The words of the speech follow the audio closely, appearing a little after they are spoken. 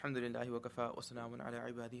الحمد لله وكفى وسلام على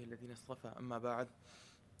عباده الذين اصطفى أما بعد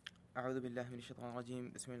أعوذ بالله من الشيطان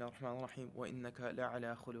الرجيم بسم الله الرحمن الرحيم وإنك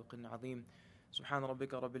لعلى خلق عظيم سبحان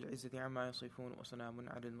ربك رب العزة عما يصفون وسلام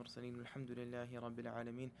على المرسلين والحمد لله رب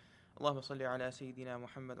العالمين اللهم صل على سيدنا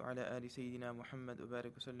محمد وعلى آل سيدنا محمد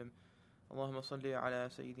وبارك وسلم اللهم صل على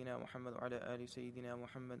سيدنا محمد وعلى آل سيدنا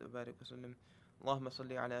محمد وبارك وسلم اللهم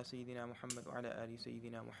صل على سيدنا محمد وعلى آل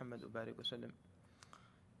سيدنا محمد وبارك وسلم.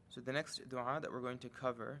 So the next dua that we're going to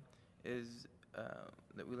cover is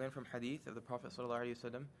that we learn from hadith of the Prophet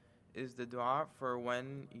ﷺ is the dua for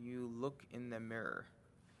when you look in the mirror.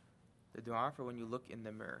 The dua for when you look in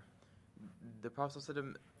the mirror. The Prophet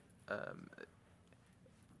ﷺ,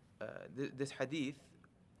 this hadith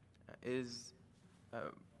is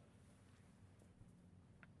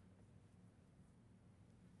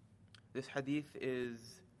this hadith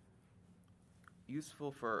is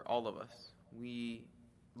useful for all of us. We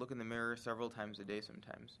look in the mirror several times a day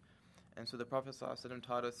sometimes. And so the Prophet ﷺ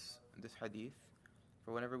taught us this hadith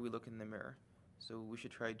for whenever we look in the mirror. So we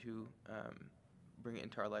should try to bring it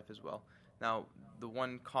into our life as well. Now, the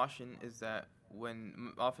one caution is that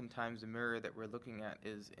when oftentimes the mirror that we're looking at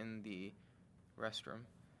is in the restroom.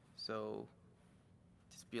 So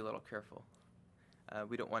just be a little careful.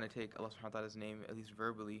 We don't want to take Allah subhanahu wa ta'ala's name, at least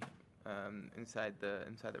verbally, inside the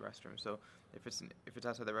restroom. So if it's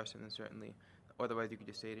outside the restroom, then certainly. Otherwise, you could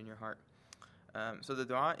just say it in your heart. So the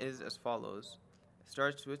dua is as follows. It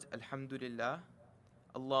starts with Alhamdulillah,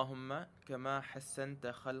 Allahumma kama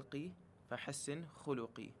hassanta khalqi fahassin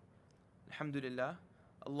khuluqi. Alhamdulillah,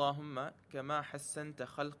 Allahumma kama hassanta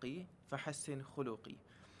khalqi fahassin khuluqi.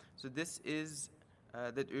 So this is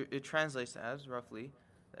that it translates as roughly,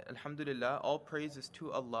 Alhamdulillah, all praise is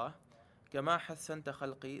to Allah. Kama hassanta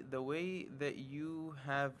khalqi, the way that you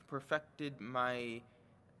have perfected my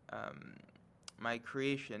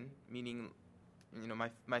creation, meaning,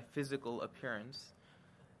 my physical appearance.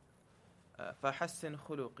 Fahassin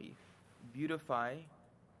khuluqi, beautify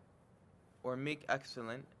or make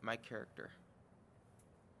excellent my character.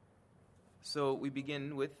 So we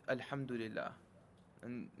begin with Alhamdulillah.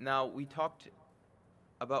 And now we talked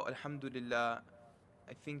about Alhamdulillah,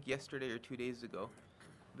 I think yesterday or 2 days ago.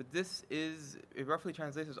 But it roughly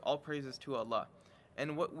translates as all praises to Allah.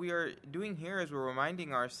 And what we are doing here is we're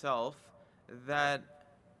reminding ourselves that,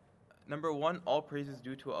 number one, all praise is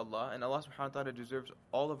due to Allah, and Allah subhanahu wa ta'ala deserves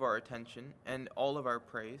all of our attention and all of our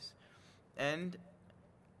praise. And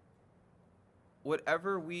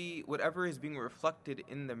whatever is being reflected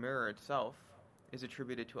in the mirror itself is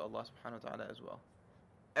attributed to Allah subhanahu wa ta'ala as well.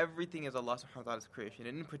 Everything is Allah subhanahu wa ta'ala's creation.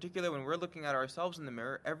 And in particular, when we're looking at ourselves in the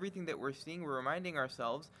mirror, everything that we're seeing, we're reminding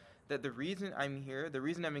ourselves that the reason I'm here, the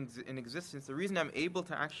reason I'm in existence, the reason I'm able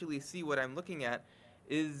to actually see what I'm looking at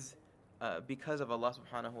is because of Allah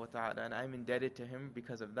subhanahu wa ta'ala, and I'm indebted to Him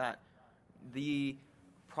because of that. The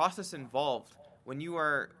process involved when you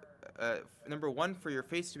are, number one, for your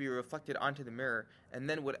face to be reflected onto the mirror, and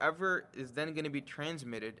then whatever is then going to be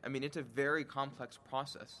transmitted, it's a very complex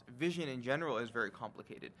process. Vision in general is very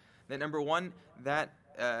complicated. That number one, that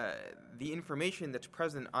the information that's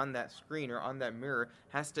present on that screen or on that mirror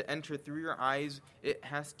has to enter through your eyes. It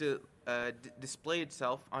has to display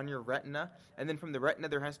itself on your retina, and then from the retina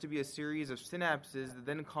there has to be a series of synapses that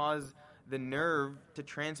then cause the nerve to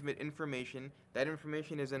transmit information. That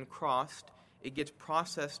information is then crossed. It gets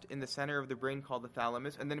processed in the center of the brain called the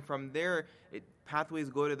thalamus, and then from there pathways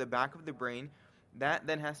go to the back of the brain. That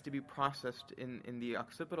then has to be processed in the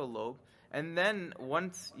occipital lobe, and then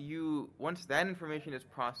once that information is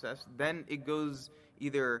processed, then it goes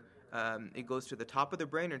either it goes to the top of the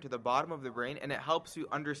brain or to the bottom of the brain, and it helps you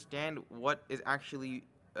understand what is actually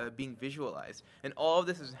being visualized. And all of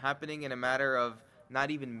this is happening in a matter of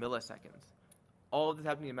not even milliseconds. All of this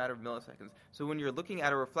happening in a matter of milliseconds. So when you're looking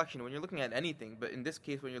at a reflection, when you're looking at anything, but in this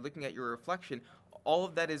case, when you're looking at your reflection, all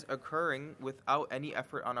of that is occurring without any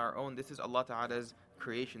effort on our own. This is Allah Ta'ala's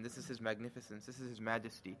creation. This is His magnificence. This is His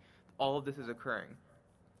majesty. All of this is occurring.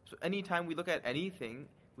 So anytime we look at anything,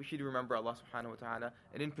 we should remember Allah Subhanahu wa Ta'ala.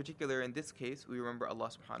 And in particular, in this case, we remember Allah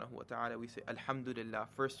Subhanahu wa Ta'ala. We say Alhamdulillah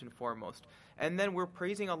first and foremost. And then we're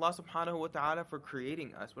praising Allah Subhanahu wa Ta'ala for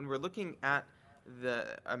creating us. When we're looking at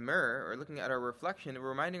a mirror or looking at our reflection, we're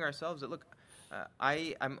reminding ourselves that, look,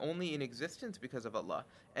 I'm only in existence because of Allah.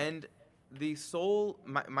 And the soul,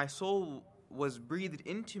 my soul was breathed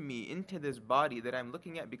into me, into this body that I'm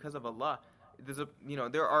looking at because of Allah.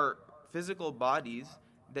 There are physical bodies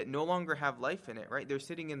that no longer have life in it, right? They're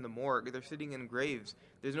sitting in the morgue, they're sitting in graves.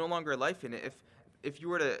 There's no longer life in it. If you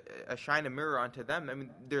were to shine a mirror onto them,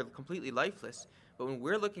 they're completely lifeless. But when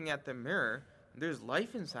we're looking at the mirror, there's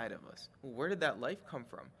life inside of us. Where did that life come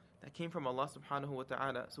from? That came from Allah subhanahu wa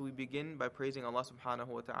ta'ala. So we begin by praising Allah subhanahu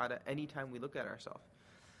wa ta'ala anytime we look at ourselves.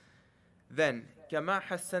 Then, كَمَا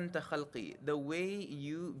حَسَّنْتَ خَلْقِي, the way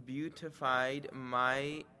you beautified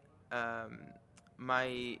my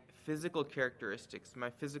my physical characteristics, my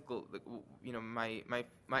physical,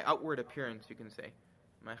 my outward appearance, you can say.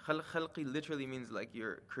 My khalqi literally means like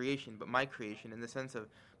your creation, but my creation in the sense of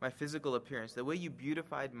my physical appearance, the way you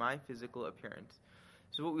beautified my physical appearance.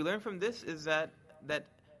 So what we learn from this is that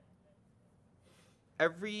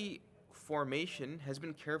every formation has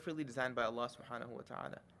been carefully designed by Allah subhanahu wa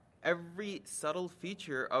ta'ala. Every subtle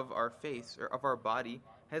feature of our face or of our body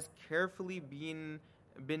has carefully been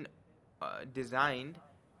designed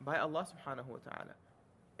by Allah subhanahu wa ta'ala.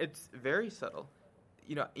 It's very subtle.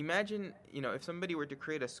 Imagine, if somebody were to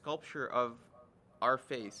create a sculpture of our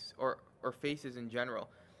face or faces in general,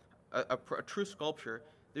 a true sculpture,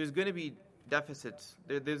 there's going to be deficits.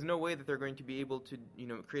 There's no way that they're going to be able to,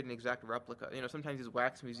 create an exact replica. Sometimes these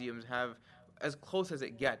wax museums have as close as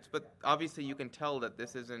it gets, but obviously you can tell that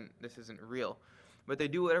this isn't real. But they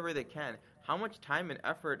do whatever they can. How much time and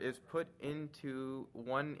effort is put into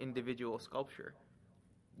one individual sculpture?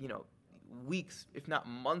 Weeks, if not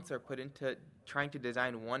months, are put into trying to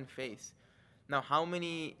design one face. Now, how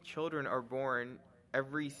many children are born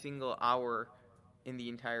every single hour in the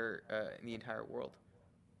entire world,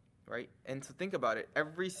 right? And so think about it.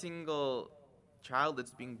 Every single child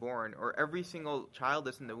that's being born, or every single child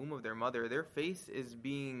that's in the womb of their mother, their face is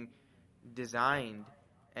being designed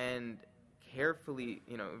and carefully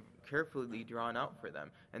drawn out for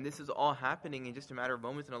them. And this is all happening in just a matter of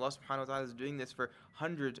moments, and Allah subhanahu wa ta'ala is doing this for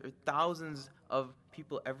hundreds or thousands of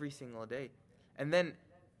people every single day. And then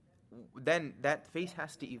that face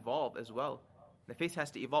has to evolve as well. The face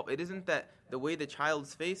has to evolve. It isn't that the way the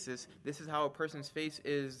child's face is, this is how a person's face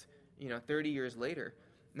is, 30 years later.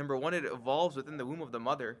 Number one, it evolves within the womb of the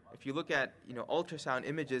mother. If you look at, ultrasound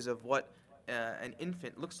images of what an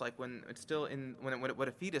infant looks like when it's still what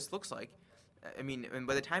a fetus looks like, and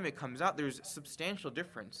by the time it comes out, there's substantial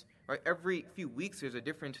difference, right? Every few weeks, there's a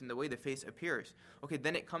difference in the way the face appears. Okay,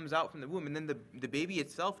 then it comes out from the womb, and then the baby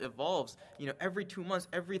itself evolves, every 2 months,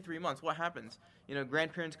 every 3 months. What happens?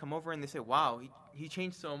 Grandparents come over and they say, wow, he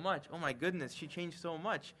changed so much. Oh my goodness, she changed so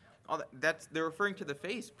much. They're referring to the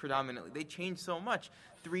face predominantly. They change so much.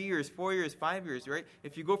 3 years, 4 years, 5 years, right?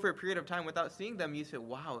 If you go for a period of time without seeing them, you say,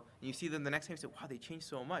 wow. And you see them the next time, you say, wow, they changed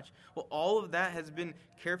so much. Well, all of that has been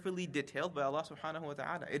carefully detailed by Allah subhanahu wa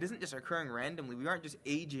ta'ala. It isn't just occurring randomly. We aren't just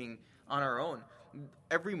aging on our own.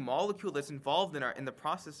 Every molecule that's involved in the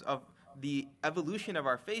process of the evolution of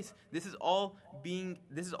our face, this is all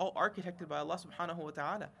architected by Allah subhanahu wa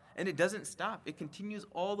ta'ala. And it doesn't stop. It continues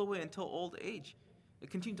all the way until old age. It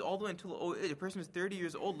continues all the way until old age. A person who's 30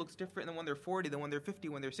 years old looks different than when they're 40, than when they're 50,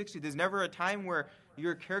 when they're 60. There's never a time where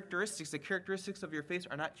the characteristics of your face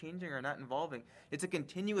are not changing or not evolving. It's a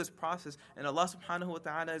continuous process, and Allah subhanahu wa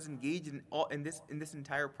ta'ala is engaged in this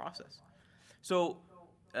entire process. So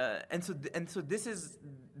this is,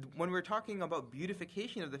 when we're talking about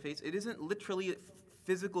beautification of the face, it isn't literally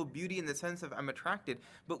physical beauty in the sense of I'm attracted,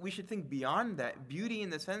 but we should think beyond that. Beauty in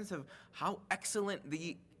the sense of how excellent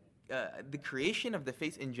the creation of the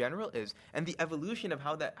face in general is, and the evolution of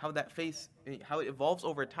how that face, how it evolves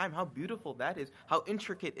over time, how beautiful that is, how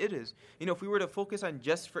intricate it is. If we were to focus on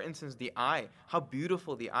just, for instance, the eye, how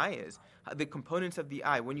beautiful the eye is, the components of the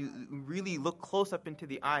eye, when you really look close up into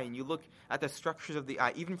the eye and you look at the structures of the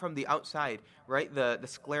eye, even from the outside, right, the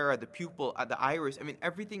sclera, the pupil, the iris,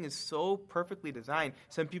 everything is so perfectly designed.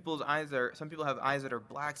 Some people have eyes that are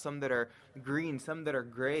black, some that are green, some that are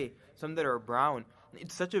gray, some that are brown.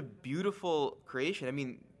 It's such a beautiful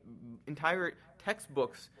creation. Entire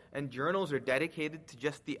textbooks and journals are dedicated to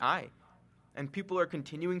just the eye. And people are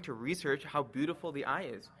continuing to research how beautiful the eye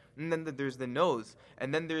is. And then there's the nose.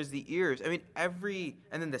 And then there's the ears. And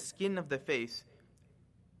then the skin of the face.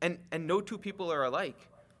 And no two people are alike.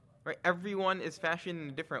 Right? Everyone is fashioned in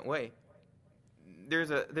a different way. There's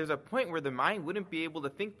a point where the mind wouldn't be able to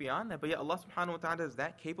think beyond that, but yet Allah subhanahu wa ta'ala is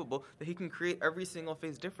that capable that He can create every single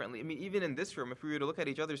face differently. Even in this room, if we were to look at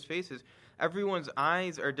each other's faces, everyone's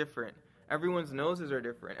eyes are different, everyone's noses are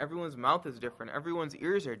different, everyone's mouth is different, everyone's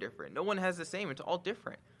ears are different. No one has the same, it's all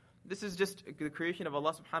different. This is just the creation of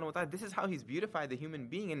Allah subhanahu wa ta'ala. This is how He's beautified the human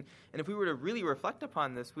being, and if we were to really reflect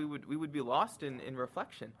upon this, we would be lost in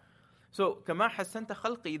reflection. So, كَمَا حَسَّنْتَ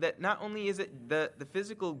خَلْقِي, that not only is it the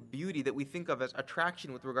physical beauty that we think of as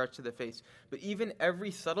attraction with regards to the face, but even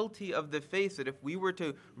every subtlety of the face that if we were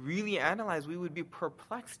to really analyze, we would be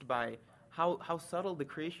perplexed by how subtle the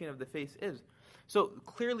creation of the face is. So,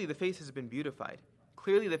 clearly the face has been beautified.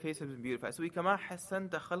 So, كَمَا حَسَّنْتَ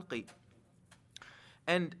خَلْقِي.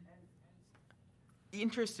 And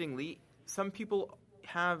interestingly, some people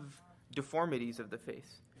have deformities of the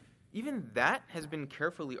face. Even that has been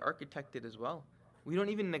carefully architected as well. We don't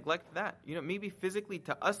even neglect that. Maybe physically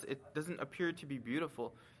to us it doesn't appear to be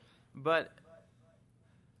beautiful, but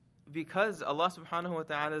because Allah subhanahu wa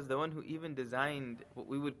ta'ala is the one who even designed what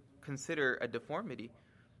we would consider a deformity,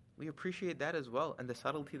 we appreciate that as well, and the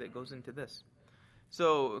subtlety that goes into this.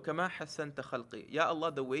 So, كَمَا حَسَّنْتَ خَلْقِي, Ya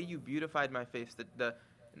Allah, the way you beautified my face,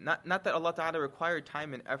 not that Allah ta'ala required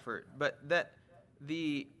time and effort, but that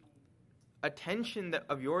the attention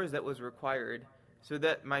of yours that was required so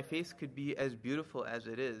that my face could be as beautiful as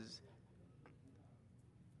it is.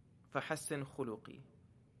 فَحَسِّنْ خُلُقِي,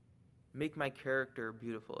 make my character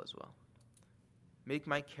beautiful as well. Make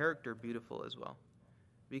my character beautiful as well.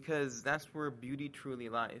 Because that's where beauty truly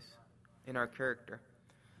lies, in our character.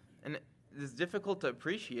 And it's difficult to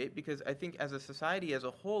appreciate because I think as a society as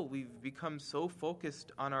a whole, we've become so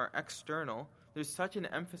focused on our external. There's such an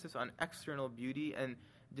emphasis on external beauty and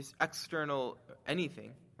just external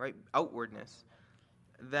anything, right? Outwardness,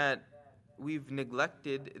 that we've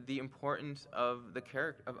neglected the importance of the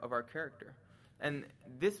character of our character. And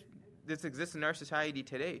this exists in our society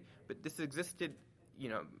today, but this existed,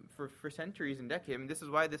 for centuries and decades. I mean, this is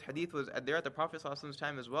why this hadith was there at the Prophet ﷺ's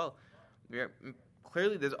time as well.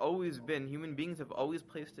 Clearly, there's always been, human beings have always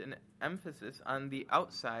placed an emphasis on the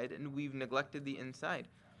outside, and we've neglected the inside.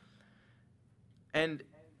 And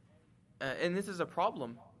this is a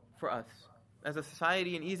problem for us as a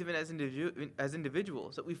society, and even as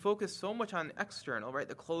individuals, that we focus so much on external, right?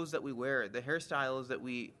 The clothes that we wear, the hairstyles that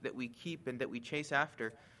we keep and that we chase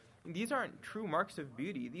after. These aren't true marks of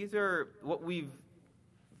beauty. These are what we've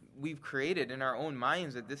created in our own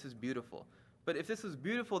minds that this is beautiful. But if this was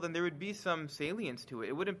beautiful, then there would be some salience to it.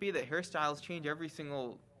 It wouldn't be that hairstyles change every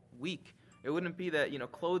single week. It wouldn't be that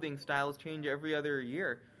clothing styles change every other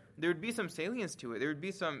year. There would be some salience to it. There would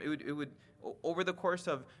be some. It would over the course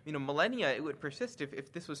of millennia, it would persist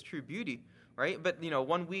if this was true beauty, right? But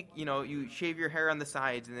 1 week you shave your hair on the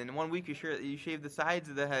sides, and then 1 week you shave the sides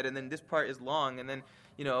of the head, and then this part is long, and then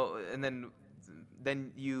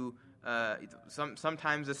then you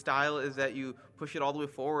sometimes the style is that you push it all the way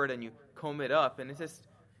forward and you comb it up, and it's just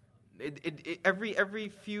every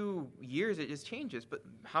few years it just changes. But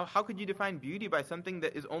how could you define beauty by something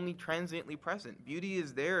that is only transiently present? Beauty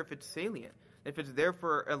is there if it's salient, if it's there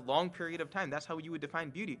for a long period of time. That's how you would define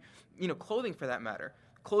beauty. Clothing for that matter.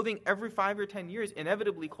 Clothing every 5 or 10 years,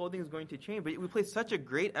 inevitably clothing is going to change, but we place such a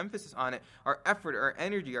great emphasis on it. Our effort, our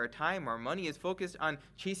energy, our time, our money is focused on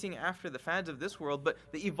chasing after the fads of this world, but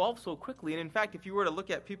they evolve so quickly. And in fact, if you were to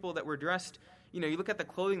look at people that were dressed, you look at the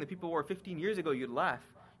clothing that people wore 15 years ago, you'd laugh.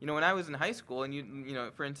 When I was in high school,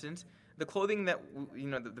 and for instance, the clothing that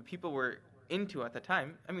the people were into at the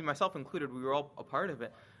time, I mean, myself included, we were all a part of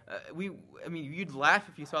it. You'd laugh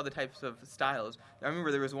if you saw the types of styles. I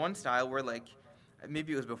remember there was one style where,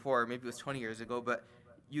 maybe it was before, maybe it was 20 years ago, but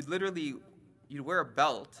you'd wear a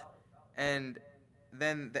belt, and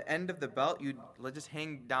then the end of the belt, you'd just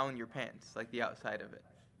hang down your pants, like the outside of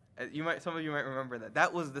it. Some of you might remember that.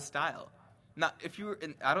 That was the style. Now, if you were,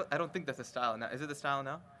 I don't think that's a style now. Is it the style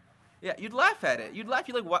now? Yeah, you'd laugh at it. You'd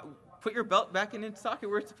what? Put your belt back in its socket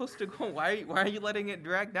where it's supposed to go. Why are you letting it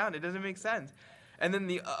drag down? It doesn't make sense. And then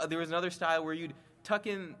there was another style where you'd tuck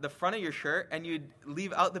in the front of your shirt and you'd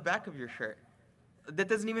leave out the back of your shirt. That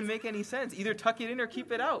doesn't even make any sense. Either tuck it in or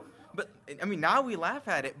keep it out. But now we laugh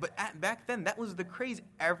at it. But back then, that was the craze.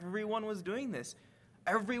 Everyone was doing this.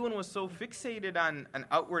 Everyone was so fixated on an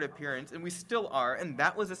outward appearance, and we still are, and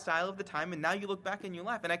that was the style of the time, and now you look back and you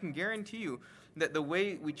laugh. And I can guarantee you that the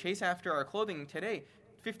way we chase after our clothing today,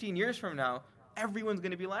 15 years from now, everyone's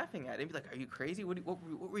going to be laughing at it and be like, are you crazy? What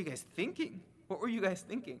were you guys thinking? What were you guys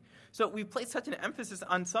thinking? So we place such an emphasis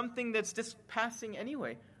on something that's just passing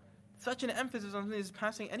anyway. Such an emphasis on something that's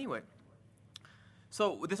passing anyway.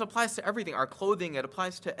 So this applies to everything. Our clothing, it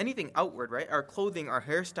applies to anything outward, right? Our clothing, our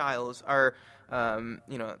hairstyles, our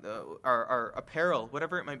apparel,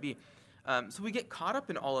 whatever it might be. So we get caught up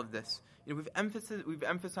in all of this. We've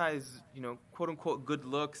emphasized, quote unquote, good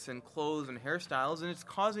looks and clothes and hairstyles, and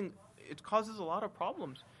it causes a lot of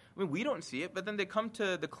problems. We don't see it, but then they come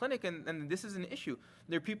to the clinic, and this is an issue.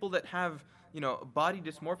 There are people that have, body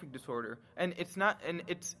dysmorphic disorder, and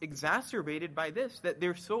it's exacerbated by this, that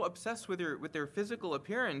they're so obsessed with their physical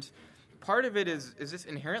appearance. Part of it is just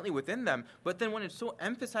inherently within them, but then when it's so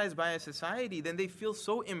emphasized by a society, then they feel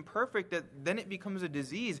so imperfect that then it becomes a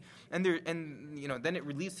disease, and then it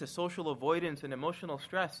leads to social avoidance and emotional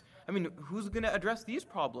stress. Who's going to address these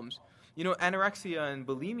problems? Anorexia and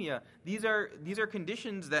bulimia, these are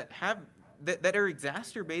conditions that have that are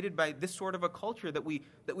exacerbated by this sort of a culture that we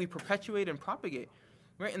perpetuate and propagate.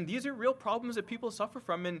 Right? And these are real problems that people suffer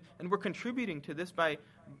from, and we're contributing to this by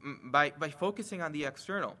focusing on the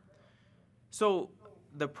external. So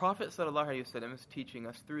the Prophet ﷺ is teaching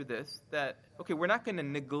us through this that, okay, we're not going to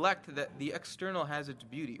neglect that the external has its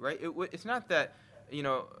beauty, right? It's not that,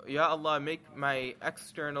 Ya Allah, make my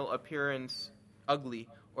external appearance ugly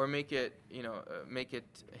or make it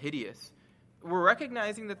hideous. We're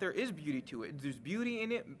recognizing that there is beauty to it. There's beauty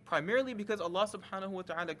in it primarily because Allah subhanahu wa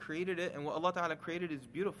ta'ala created it, and what Allah ta'ala created is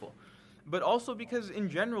beautiful. But also because in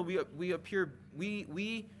general we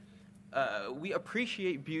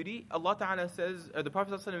appreciate beauty. Allah ta'ala says, the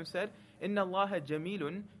Prophet ﷺ said, Inna Allaha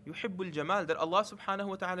jamilun yuhibbul jamal, that Allah subhanahu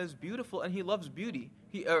wa ta'ala is beautiful and He loves beauty.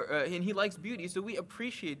 And He likes beauty, so we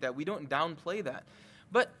appreciate that. We don't downplay that.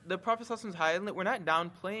 But the Prophet ﷺ is highlighting that we're not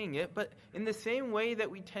downplaying it, but in the same way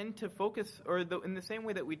that we tend to focus, in the same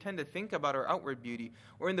way that we tend to think about our outward beauty,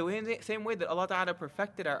 or in the same way that Allah Ta'ala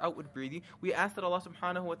perfected our outward beauty, we ask that Allah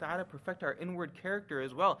subhanahu wa ta'ala perfect our inward character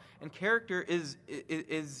as well. And character is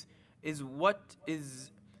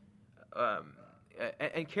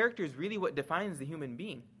character is really what defines the human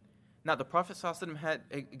being. Now, the Prophet ﷺ had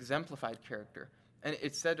exemplified character. And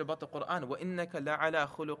it's said about the Quran, وَإِنَّكَ لَعَلَى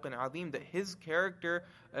خُلُقٍ عَظِيمٍ, that his character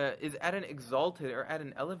is at an exalted or at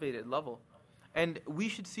an elevated level. And we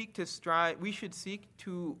should seek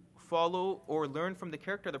to follow or learn from the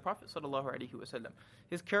character of the Prophet ﷺ.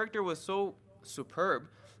 His character was so superb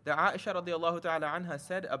that Aisha radiallahu ta'ala anha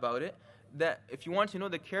said about it, that if you want to know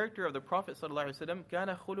the character of the Prophet ﷺ,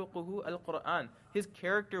 كَانَ خُلُقُهُ الْقُرْآنِ, his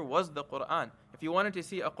character was the Qur'an. If you wanted to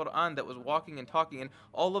see a Qur'an that was walking and talking, and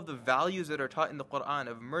all of the values that are taught in the Qur'an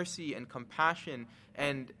of mercy and compassion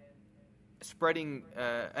and spreading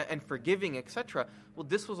and forgiving, etc., well,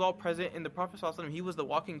 this was all present in the Prophet ﷺ. He was the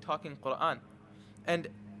walking, talking Qur'an. And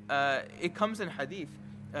it comes in hadith,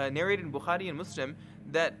 narrated in Bukhari and Muslim,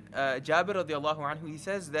 that Jabir radiallahu anhu, he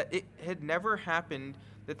says that it had never happened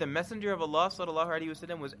that the Messenger of Allah sallallahu alaihi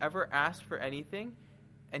wasallam was ever asked for anything,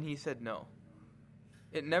 and he said no.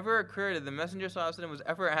 It never occurred that the Messenger sallallahu alaihi wasallam was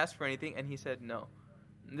ever asked for anything, and he said no.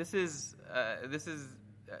 And this is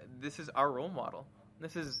our role model.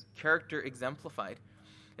 This is character exemplified.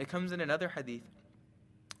 It comes in another hadith.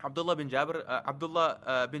 Abdullah bin Jafar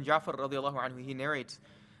radiallahu anhu, he narrates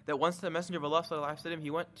that once the Messenger of Allah sallallahu alaihi wasallam,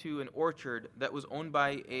 he went to an orchard that was owned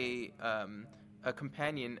by a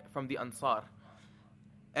companion from the Ansar.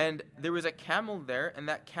 And there was a camel there, and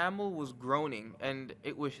that camel was groaning, and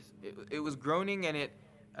it was groaning, and it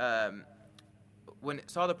when it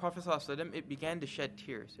saw the Prophet ﷺ, it began to shed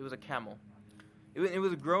tears. It was a camel. It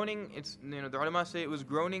was groaning. The ulama say it was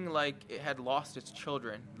groaning like it had lost its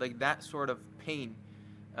children, like that sort of pain.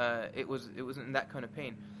 It was in that kind of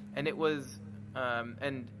pain, and it was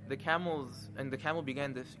and the camel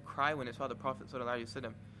began to cry when it saw the Prophet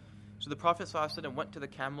ﷺ. So the Prophet ﷺ went to the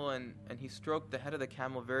camel and he stroked the head of the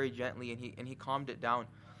camel very gently and he calmed it down.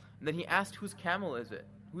 And then he asked, whose camel is it?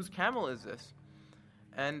 Whose camel is this?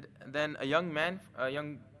 And then a young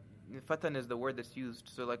fatan is the word that's used,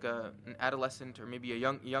 so like an adolescent or maybe a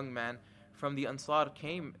young man from the Ansar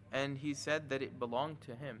came and he said that it belonged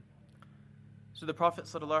to him. So the Prophet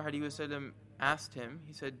ﷺ asked him,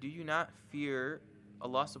 he said, do you not fear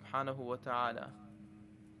Allah subhanahu wa ta'ala?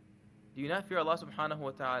 Do you not fear Allah subhanahu wa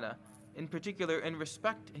ta'ala? In particular, in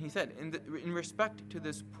respect, he said, in respect to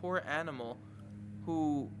this poor animal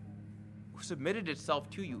who submitted itself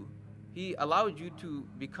to you, he allowed you to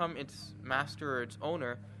become its master or its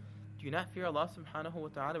owner. Do you not fear Allah subhanahu wa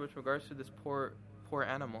ta'ala with regards to this poor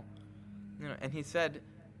animal? And he said,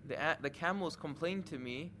 the camels complained to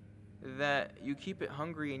me that you keep it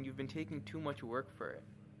hungry and you've been taking too much work for it.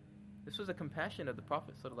 This was a compassion of the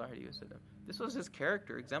Prophet sallallahu alaihi wasallam. This was his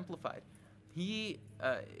character exemplified. He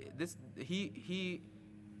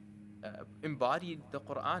embodied the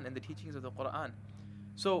Quran and the teachings of the Quran.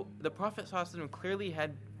 So the Prophet ﷺ clearly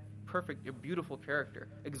had a beautiful character,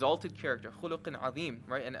 exalted character, khuluqin azim,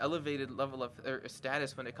 right? An elevated level of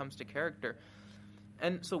status when it comes to character.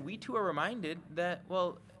 And so we too are reminded that,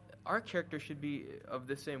 well, our character should be of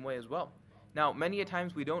the same way as well. Now, many a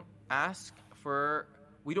times we don't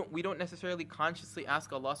necessarily consciously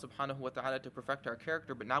ask Allah subhanahu wa ta'ala to perfect our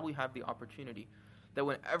character, but now we have the opportunity that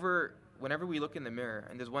whenever we look in the mirror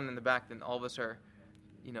and there's one in the back, then all of us are,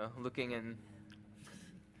 looking and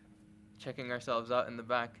checking ourselves out in the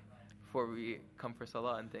back before we come for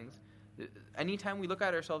salah and things. Anytime we look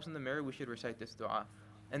at ourselves in the mirror, we should recite this dua.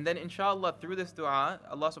 And then inshallah, through this dua,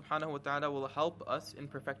 Allah subhanahu wa ta'ala will help us in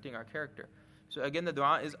perfecting our character. So again, the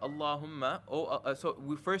dua is Allahumma. So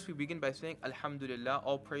we begin by saying Alhamdulillah.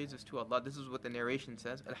 All praise is to Allah. This is what the narration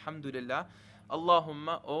says. Alhamdulillah.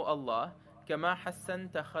 Allahumma, O Allah, kama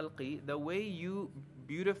hassanta khalqi. The way you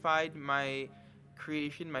beautified my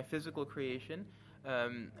creation, my physical creation.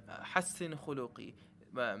 Hassin khuluqi.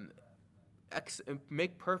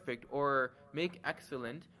 Make perfect or make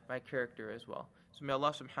excellent my character as well. So may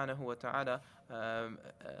Allah subhanahu wa ta'ala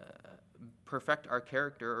perfect our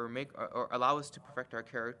character, or allow us to perfect our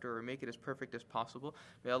character, or make it as perfect as possible.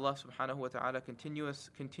 May Allah subhanahu wa ta'ala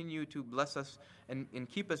continue to bless us and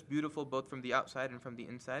keep us beautiful both from the outside and from the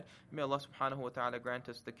inside. May Allah subhanahu wa ta'ala grant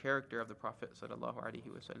us the character of the Prophet sallallahu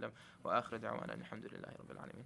alaihi wasallam. Wa akhir da'wana alhamdulillahi rabbil alamin.